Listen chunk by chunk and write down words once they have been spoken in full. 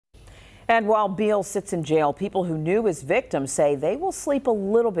And while Beale sits in jail, people who knew his victim say they will sleep a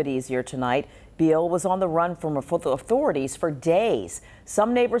little bit easier tonight. Beale was on the run from authorities for days.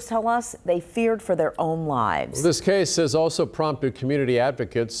 Some neighbors tell us they feared for their own lives. This case has also prompted community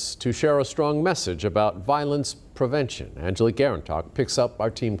advocates to share a strong message about violence prevention. Angelique Garantok picks up our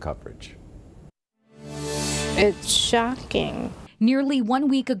team coverage. It's shocking. Nearly 1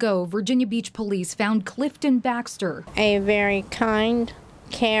 week ago, Virginia Beach police found Clifton Baxter, A very kind,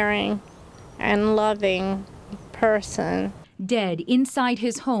 caring, and loving person, dead inside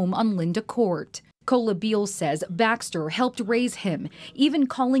his home on Linda Court. Cola Beale says Baxter helped raise him, even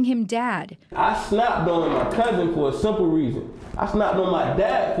calling him dad. I snapped on my cousin for a simple reason. I snapped on my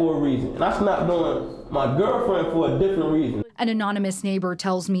dad for a reason. And I snapped on my girlfriend for a different reason. An anonymous neighbor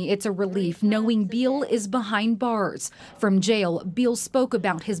tells me it's a relief knowing Beale is behind bars. From jail, Beale spoke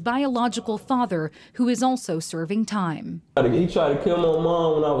about his biological father, who is also serving time. He tried to kill my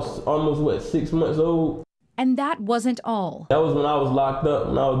mom when I was almost, 6 months old? And that wasn't all. That was when I was locked up,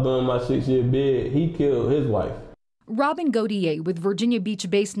 when I was doing my 6-year bid. He killed his wife. Robin Gauthier with Virginia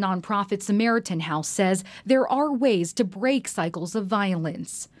Beach-based nonprofit Samaritan House says there are ways to break cycles of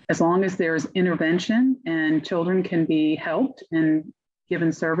violence. As long as there's intervention and children can be helped and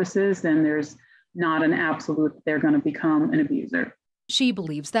given services, then there's not an absolute they're going to become an abuser. She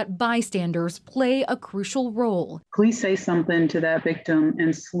believes that bystanders play a crucial role. Please say something to that victim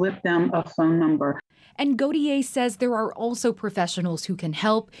and slip them a phone number. And Gauthier says there are also professionals who can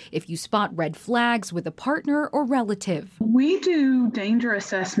help if you spot red flags with a partner or relative. We do danger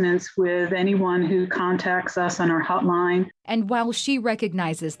assessments with anyone who contacts us on our hotline. And while she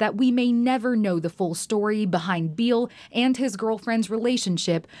recognizes that we may never know the full story behind Beale and his girlfriend's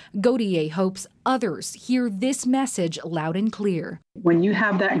relationship, Gauthier hopes others hear this message loud and clear. When you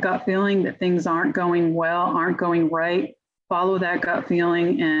have that gut feeling that things aren't going well, aren't going right, follow that gut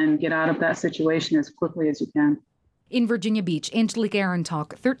feeling and get out of that situation as quickly as you can. In Virginia Beach, Angelique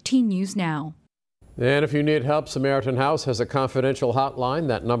Garantok, 13 News Now. And if you need help, Samaritan House has a confidential hotline.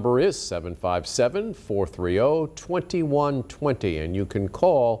 That number is 757-430-2120, and you can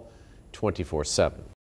call 24/7.